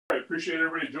Appreciate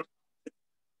everybody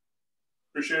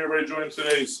joining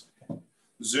today's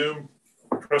Zoom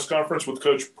press conference with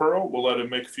Coach Pearl. We'll let him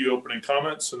make a few opening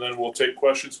comments, and then we'll take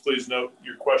questions. Please note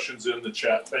your questions in the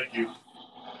chat. Thank you,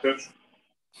 Coach.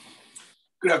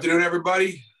 Good afternoon,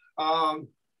 everybody. My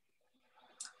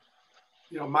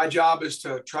job is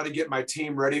to try to get my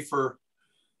team ready for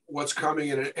what's coming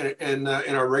in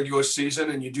our regular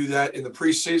season, and you do that in the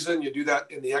preseason, you do that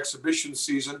in the exhibition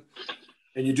season,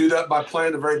 and you do that by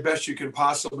playing the very best you can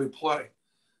possibly play.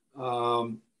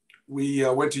 We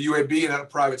went to UAB and had a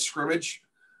private scrimmage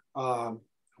a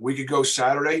week ago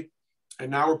Saturday,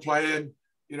 and now we're playing,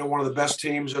 one of the best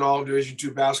teams in all Division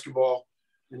II basketball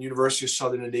in the University of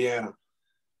Southern Indiana.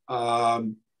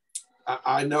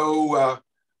 I know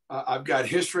I've got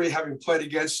history having played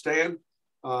against Stan.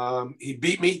 He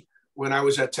beat me when I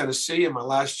was at Tennessee in my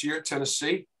last year at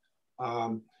Tennessee.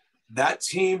 That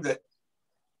team that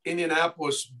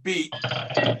Indianapolis beat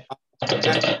at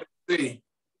Tennessee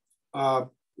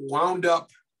wound up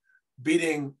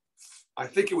beating, I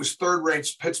think it was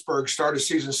third-ranked Pittsburgh, started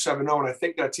season 7-0, and I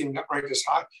think that team got ranked as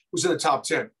high, was in the top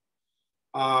 10.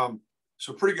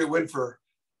 So pretty good win for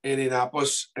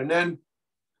Indianapolis. And then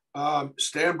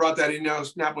Stan brought that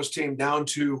Indianapolis team down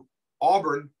to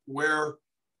Auburn, where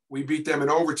we beat them in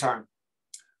overtime,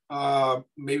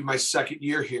 maybe my second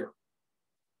year here.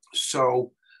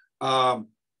 So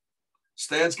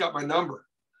Stan's got my number,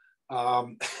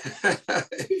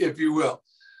 if you will.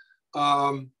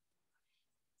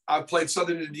 I've played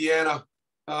Southern Indiana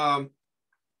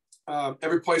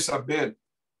every place I've been.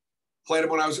 Played them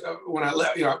when I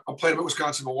left. I played them at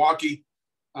Wisconsin, Milwaukee.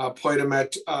 Played them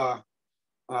at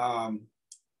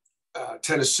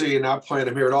Tennessee, and now playing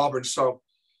them here at Auburn. So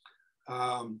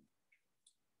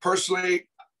personally,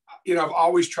 I've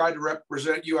always tried to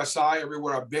represent USI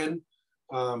everywhere I've been.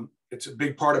 It's a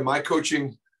big part of my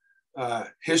coaching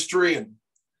history and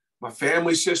my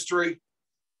family's history.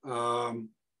 I'm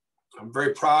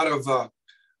very proud of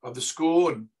the school,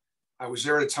 and I was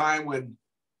there at a time when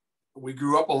we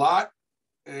grew up a lot,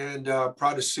 and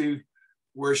proud to see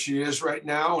where she is right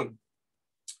now. And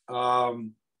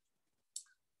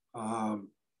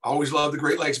always loved the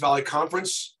Great Lakes Valley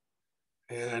Conference,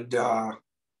 and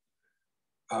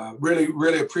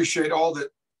really appreciate all that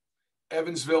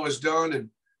Evansville has done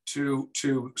and to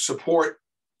support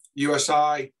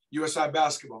USI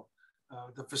basketball.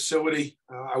 The facility,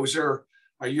 I was there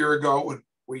a year ago when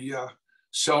we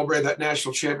celebrated that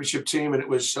national championship team, and it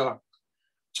was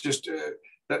just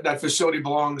that facility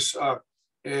belongs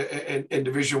in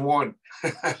Division I.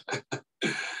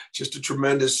 Just a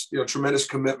tremendous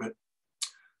commitment.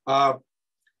 I've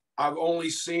only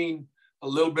seen a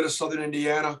little bit of Southern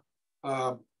Indiana.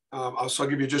 I'll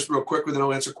give you just real quick, then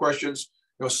I'll answer questions.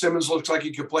 Simmons looks like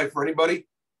he could play for anybody.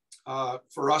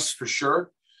 For us, for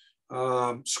sure.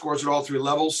 Scores at all three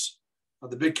levels.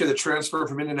 The big kid that transferred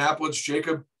from Indianapolis,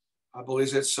 Jacob, I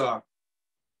believe it's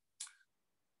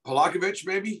Polakovich,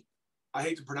 maybe. I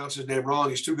hate to pronounce his name wrong.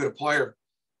 He's too good a player.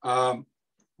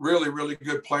 Really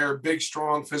good player. Big,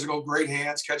 strong, physical, great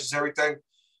hands, catches everything.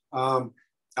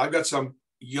 I've got some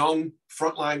young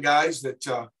frontline guys that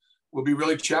will be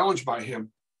really challenged by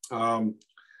him.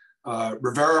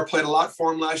 Rivera played a lot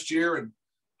for him last year, and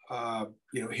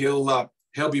he'll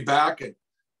be back. And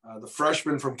the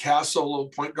freshman from Castle, little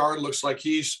point guard, looks like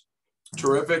he's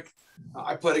terrific.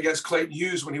 I played against Clayton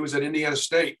Hughes when he was at Indiana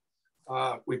State.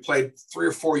 We played 3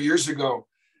 or 4 years ago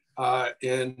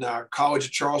in College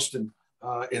of Charleston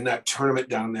in that tournament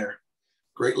down there.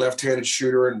 Great left-handed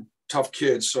shooter and tough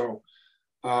kid. So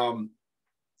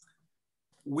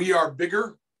we are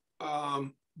bigger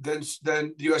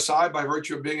than USI by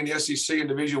virtue of being in the SEC in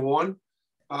Division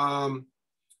I.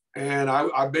 And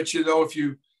I bet you, though, if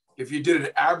you did an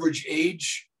average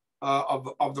age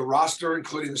of the roster,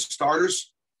 including the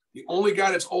starters, the only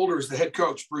guy that's older is the head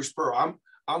coach, Bruce Pearl.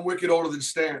 I'm wicked older than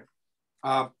Stan,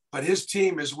 but his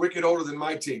team is wicked older than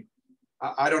my team.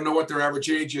 I don't know what their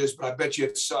average age is, but I bet you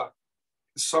it's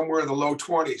somewhere in the low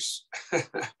 20s.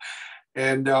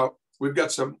 And we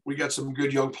got some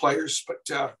good young players, but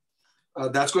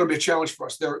that's going to be a challenge for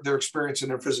us. Their experience and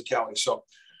their physicality. So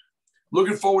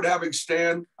looking forward to having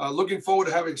Stan. Looking forward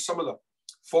to having some of the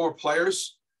former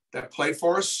players that played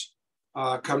for us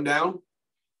come down.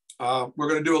 We're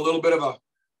going to do a little bit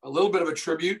of a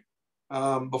tribute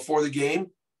before the game,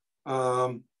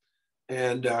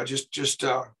 and just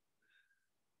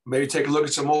maybe take a look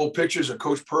at some old pictures of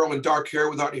Coach Pearl in dark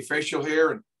hair without any facial hair,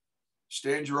 and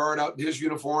Stan Gerard out in his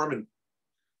uniform.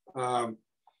 And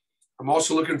I'm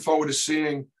also looking forward to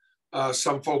seeing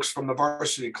some folks from the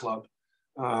varsity club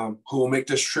who will make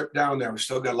this trip down there. We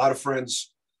still got a lot of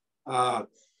friends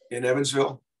in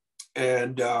Evansville,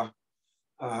 And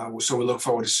so we look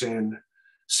forward to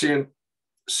seeing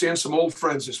some old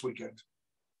friends this weekend.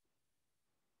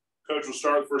 Coach, we'll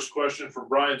start with the first question from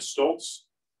Brian Stoltz.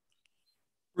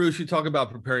 Bruce, you talk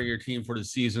about preparing your team for the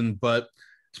season, but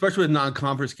especially with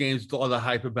non-conference games, with all the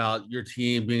hype about your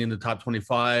team being in the top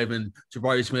 25 and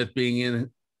Jabari Smith being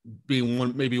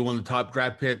maybe one of the top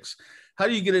draft picks, how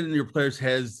do you get it in your players'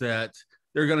 heads that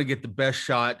they're going to get the best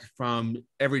shot from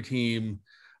every team,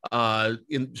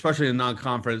 especially in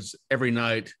non-conference, every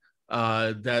night,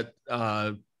 that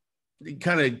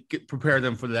kind of prepare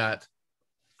them for that?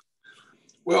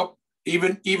 Well,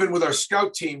 even with our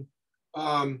scout team,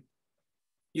 when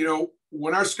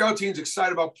our scout team's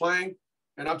excited about playing,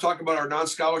 and I'm talking about our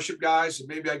non-scholarship guys, and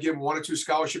maybe I give them 1 or 2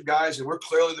 scholarship guys, and we're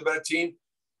clearly the better team.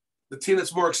 The team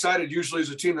that's more excited usually is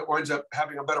the team that winds up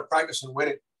having a better practice and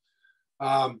winning.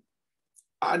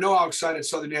 I know how excited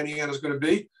Southern Indiana is going to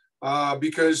be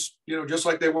because, just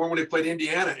like they were when they played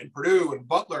Indiana and Purdue and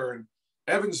Butler and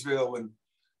Evansville, and,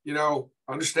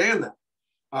 understand that.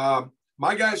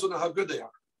 My guys will know how good they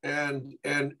are. And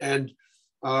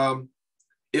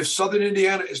if Southern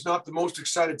Indiana is not the most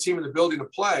excited team in the building to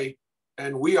play,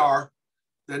 and we are,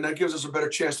 then that gives us a better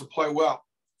chance to play well.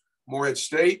 Morehead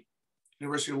State,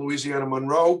 University of Louisiana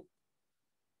Monroe,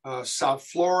 South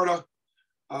Florida,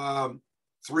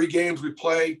 3 games we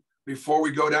play before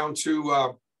we go down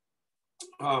to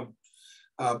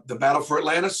the battle for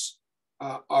Atlantis,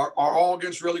 are all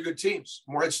against really good teams.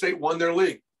 Morehead State won their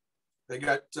league. They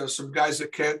got some guys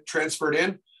that transferred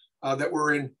in that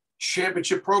were in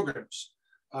championship programs.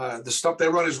 The stuff they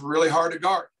run is really hard to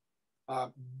guard.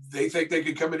 They think they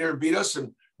could come in here and beat us,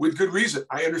 and with good reason.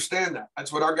 I understand that.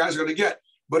 That's what our guys are going to get.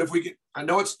 But if we get, I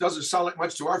know it doesn't sound like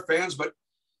much to our fans, but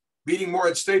beating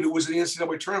Morehead State, who was in the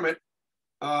NCAA tournament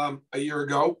a year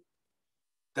ago,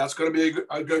 that's going to be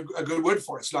a good win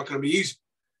for us. It's not going to be easy.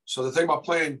 So the thing about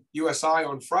playing USI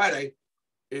on Friday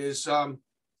is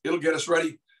it'll get us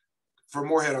ready for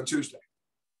Morehead on Tuesday.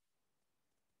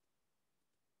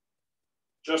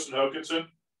 Justin Hokanson.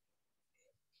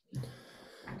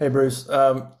 Hey, Bruce.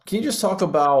 Can you just talk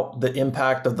about the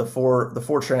impact of the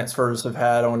four transfers have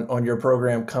had on your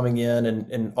program coming in,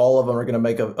 and all of them are going to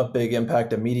make a big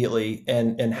impact immediately,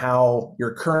 and how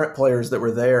your current players that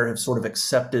were there have sort of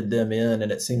accepted them in,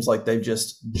 and it seems like they've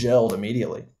just gelled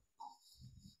immediately?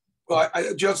 Well,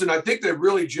 Justin, I think they've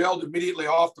really gelled immediately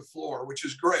off the floor, which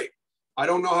is great. I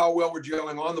don't know how well we're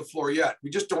gelling on the floor yet. We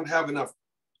just don't have enough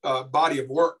body of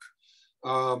work.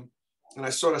 And I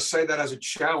sort of say that as a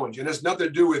challenge, and it has nothing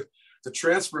to do with the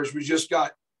transfers. We just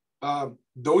got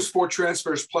those 4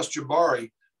 transfers plus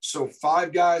Jabari. So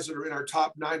 5 guys that are in our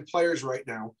top 9 players right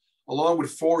now, along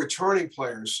with 4 returning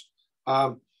players.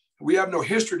 We have no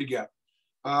history together.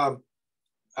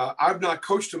 I've not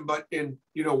coached them, but in,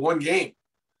 1 game.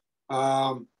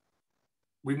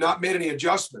 We've not made any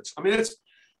adjustments. I mean,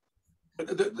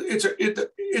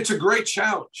 it's a great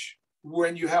challenge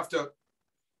when you have to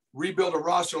rebuild a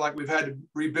roster like we've had to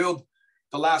rebuild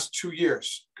the last 2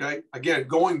 years. Okay. Again,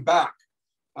 going back,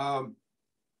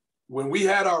 when we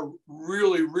had our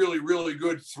really, really, really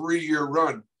good 3-year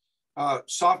run,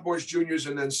 sophomores, juniors,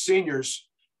 and then seniors,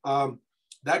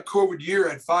 that COVID year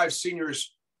had 5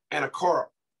 seniors and a Coro.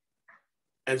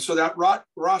 And so that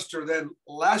roster then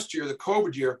last year, the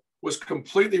COVID year, was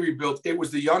completely rebuilt. It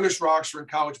was the youngest roster in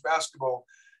college basketball.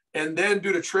 And then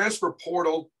due to transfer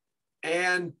portal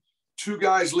and 2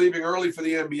 guys leaving early for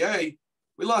the NBA,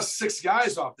 we lost 6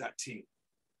 guys off that team.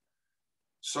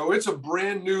 So it's a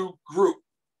brand new group.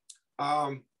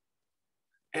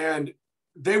 And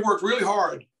they worked really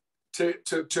hard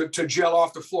to gel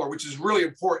off the floor, which is really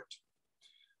important.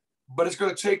 But it's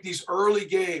going to take these early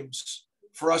games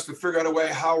for us to figure out a way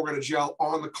how we're going to gel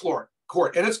on the court.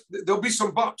 And there'll be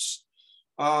some bumps,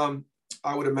 I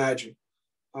would imagine,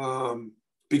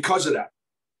 because of that.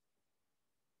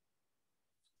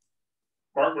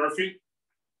 Mark Murphy.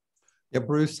 Yeah,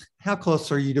 Bruce, how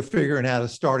close are you to figuring out a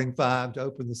starting 5 to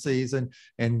open the season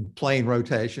and playing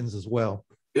rotations as well?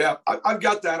 Yeah, I've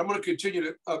got that. I'm going to continue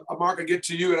to, Mark, I'll get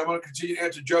to you, and I'm going to continue to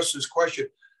answer Justin's question.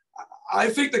 I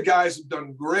think the guys have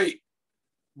done great,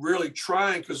 really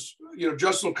trying, because,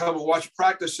 Justin will come and watch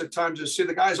practice at times and see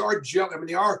the guys are gelling. I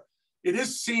mean, it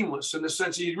is seamless in the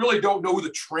sense that you really don't know who the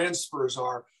transfers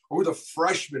are or who the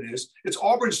freshman is. It's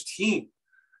Auburn's team.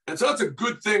 And so that's a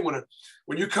good thing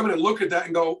when you come in and look at that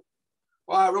and go,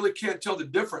 well, I really can't tell the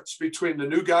difference between the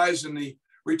new guys and the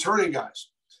returning guys.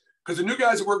 Because the new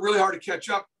guys have worked really hard to catch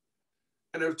up,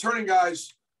 and the returning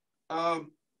guys have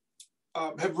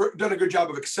done a good job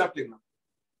of accepting them.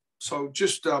 So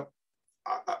just,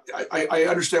 I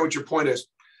understand what your point is.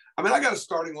 I mean, I got a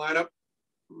starting lineup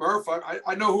Murph,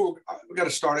 I know who we got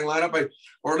a starting lineup,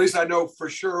 or at least I know for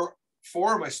sure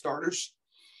 4 of my starters.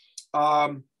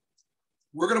 We're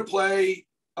going to play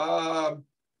 11,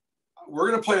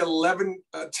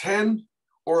 10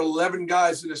 or 11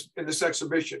 guys in this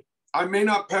exhibition. I may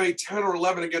not play 10 or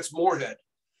 11 against Moorhead,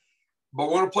 but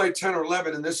we're going to play 10 or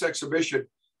 11 in this exhibition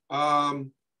because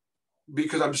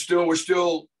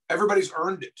everybody's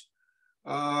earned it.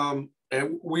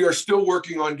 And we are still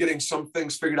working on getting some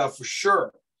things figured out for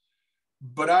sure.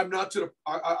 But I'm not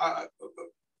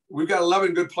we've got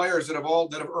 11 good players that have all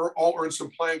earned some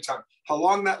playing time. How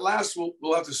long that lasts,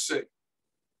 we'll have to see.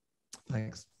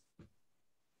 Thanks.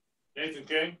 Nathan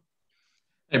King.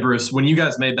 Hey, Bruce, when you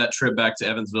guys made that trip back to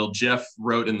Evansville, Jeff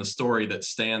wrote in the story that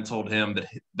Stan told him that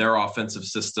their offensive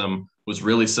system was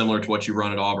really similar to what you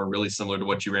run at Auburn, really similar to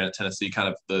what you ran at Tennessee, kind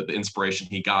of the inspiration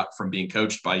he got from being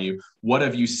coached by you. What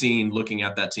have you seen looking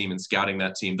at that team and scouting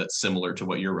that team that's similar to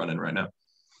what you're running right now?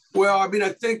 Well, I mean,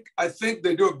 I think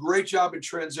they do a great job in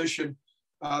transition.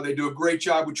 They do a great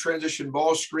job with transition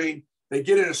ball screen. They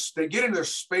get in their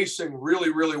spacing really,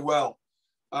 really well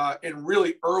and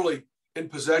really early in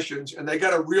possessions, and they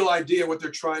got a real idea what they're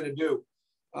trying to do.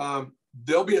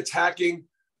 They'll be attacking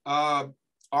our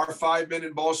 5-man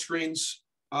in ball screens,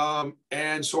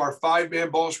 and so our 5-man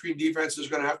ball screen defense is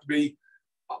going to have to be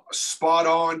spot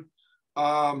on,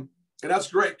 and that's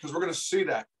great because we're going to see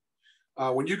that.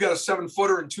 When you got a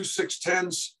 7-footer and 2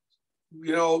 6'10s,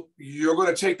 you know, you're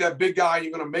going to take that big guy and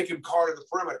you're going to make him guard at the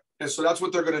perimeter. And so that's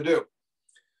what they're going to do.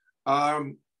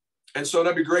 And so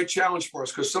that'd be a great challenge for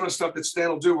us because some of the stuff that Stan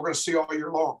will do, we're going to see all year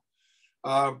long.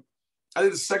 I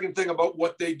think the second thing about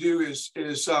what they do is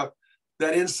that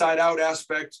inside out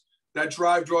aspect, that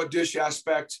drive, draw, dish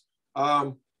aspect,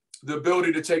 the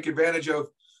ability to take advantage of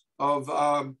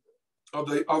great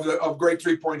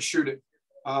 3-point shooting.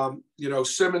 You know,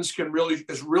 Simmons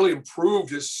has really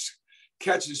improved his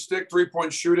catch and stick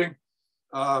 3-point shooting.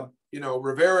 You know,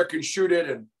 Rivera can shoot it,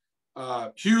 and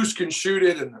Hughes can shoot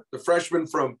it, and the freshman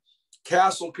from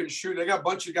Castle can shoot. They got a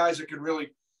bunch of guys that can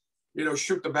really, you know,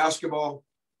 shoot the basketball.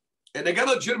 And they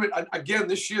got again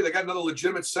this year, they got another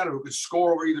legitimate center who could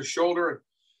score over either shoulder. And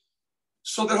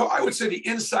so that I would say the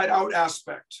inside out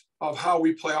aspect of how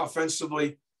we play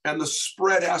offensively and the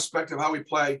spread aspect of how we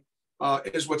play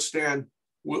is what Stan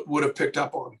would have picked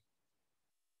up on.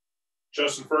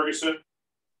 Justin Ferguson.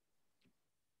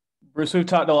 Bruce, we've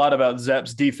talked a lot about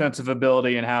Zepp's defensive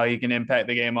ability and how he can impact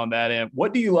the game on that end.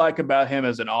 What do you like about him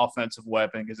as an offensive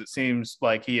weapon? Because it seems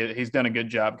like he's done a good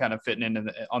job kind of fitting in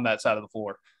on that side of the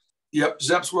floor. Yep,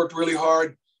 Zepp's worked really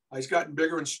hard. He's gotten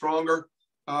bigger and stronger,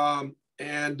 and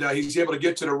he's able to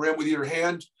get to the rim with either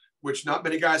hand, which not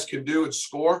many guys can do and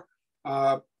score.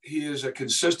 He is a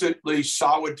consistently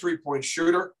solid 3-point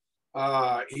shooter.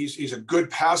 He's a good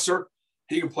passer.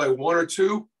 He can play 1 or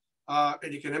 2.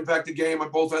 And he can impact the game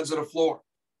on both ends of the floor.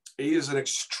 He is an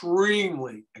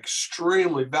extremely,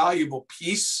 extremely valuable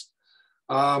piece.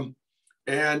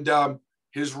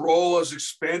 His role has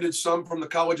expanded some from the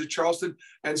College of Charleston,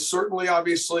 and certainly,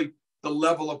 obviously, the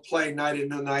level of play night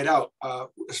in and night out,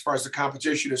 as far as the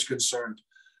competition is concerned,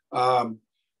 will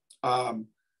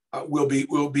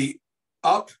be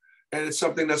up. And it's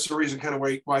something that's the reason kind of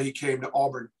why he came to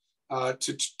Auburn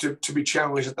to be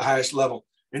challenged at the highest level.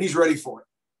 And he's ready for it.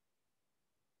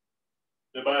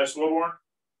 Tobias Wilborn.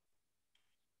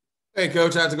 Hey,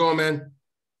 Coach. How's it going, man?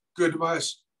 Good,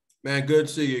 Tobias. Man, good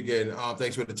to see you again.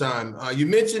 Thanks for the time. You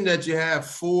mentioned that you have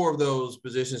 4 of those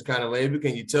positions kind of labeled.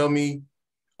 Can you tell me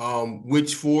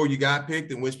which 4 you got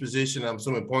picked and which position? I'm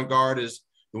assuming point guard is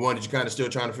the one that you're kind of still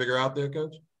trying to figure out there,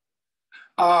 Coach?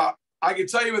 I can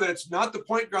tell you that it's not the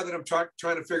point guard that I'm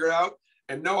trying to figure out.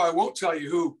 And no, I won't tell you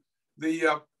who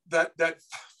the that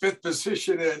 5th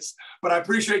position is. But I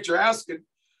appreciate your asking.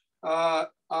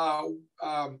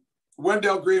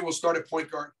 Wendell Green will start at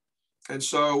point guard, and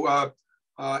so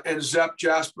and Zepp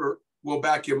Jasper will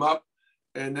back him up,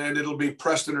 and then it'll be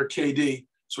Preston or KD.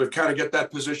 So we kind of get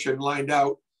that position lined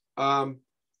out, and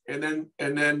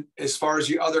then as far as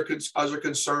the other are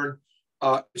concerned,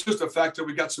 it's just the fact that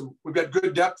we've got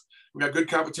good depth, we've got good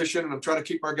competition, and I'm trying to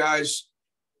keep our guys.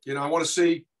 You know, I want to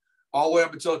see all the way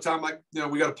up until the time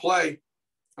we got to play.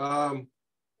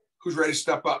 Who's ready to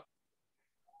step up?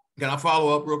 Can I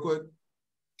follow up real quick?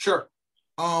 Sure.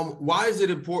 Why is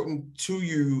it important to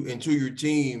you and to your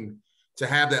team to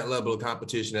have that level of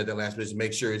competition at that last position?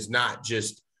 Make sure it's not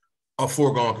just a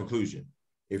foregone conclusion,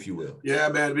 if you will. Yeah,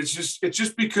 man. It's just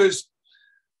because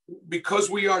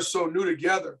we are so new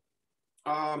together.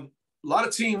 A lot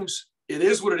of teams, it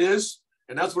is what it is,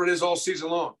 and that's what it is all season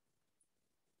long.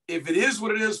 If it is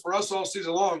what it is for us all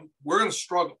season long, we're going to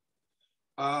struggle.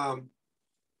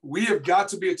 we have got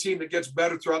to be a team that gets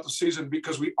better throughout the season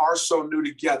because we are so new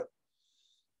together.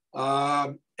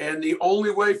 And the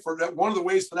only way for that, one of the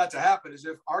ways for that to happen is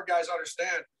if our guys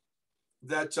understand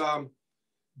that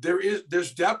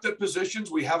there's depth at positions.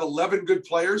 We have 11 good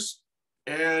players,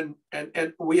 and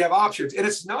we have options. And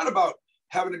it's not about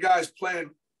having the guys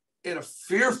playing in a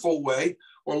fearful way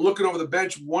or looking over the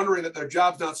bench wondering that their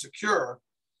job's not secure.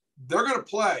 They're going to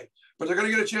play, but they're going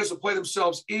to get a chance to play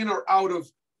themselves in or out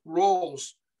of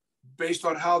roles based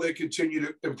on how they continue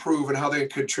to improve and how they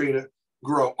continue to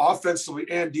grow offensively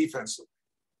and defensively.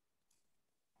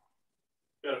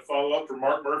 Got a follow-up from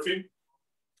Mark Murphy.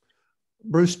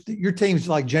 Bruce, your team's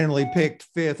like generally picked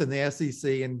fifth in the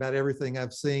SEC and about everything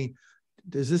I've seen.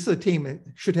 Is this a team that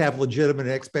should have legitimate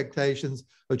expectations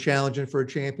of challenging for a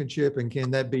championship? And can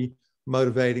that be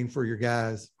motivating for your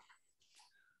guys?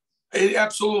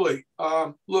 Absolutely.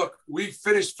 Look, we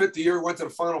finished fifth the year, went to the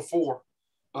Final Four.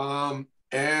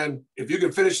 And if you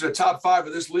can finish in the top 5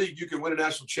 of this league, you can win a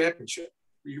national championship.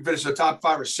 You can finish in the top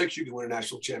 5 or 6, you can win a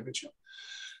national championship.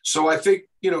 So I think,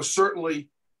 certainly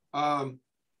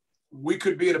we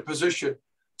could be in a position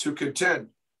to contend.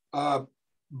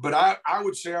 But I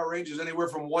would say our range is anywhere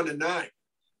from 1 to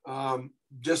 9,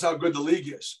 just how good the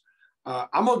league is.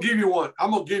 I'm going to give you one.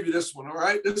 I'm going to give you this one, all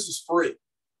right? This is free.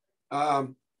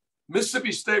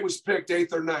 Mississippi State was picked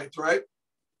 8th or 9th, right?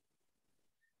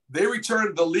 They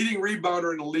returned the leading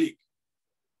rebounder in the league.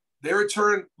 They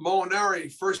returned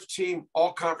Molinari, first-team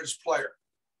all-conference player.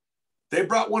 They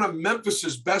brought one of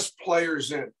Memphis's best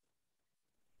players in.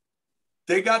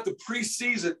 They got the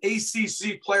preseason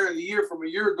ACC Player of the Year from a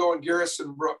year ago in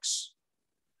Garrison Brooks.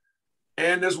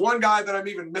 And there's one guy that I'm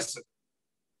even missing.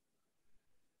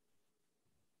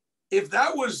 If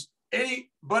that was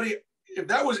anybody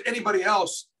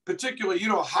else, particularly,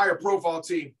 a higher profile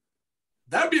team,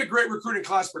 that'd be a great recruiting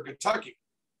class for Kentucky.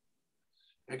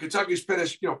 And Kentucky's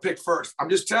picked first. I'm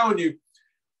just telling you,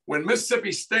 when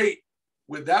Mississippi State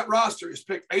with that roster is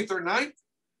picked 8th or 9th,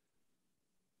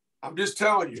 I'm just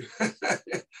telling you,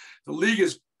 the league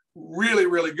is really,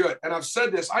 really good. And I've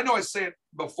said this. I know I say it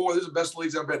before. This is the best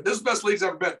leagues I've been. This is the best leagues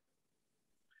I've been.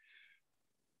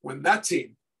 When that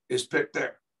team is picked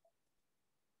there.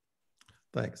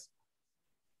 Thanks.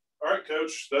 All right,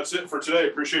 Coach. That's it for today.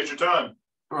 Appreciate your time.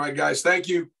 All right, guys. Thank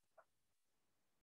you.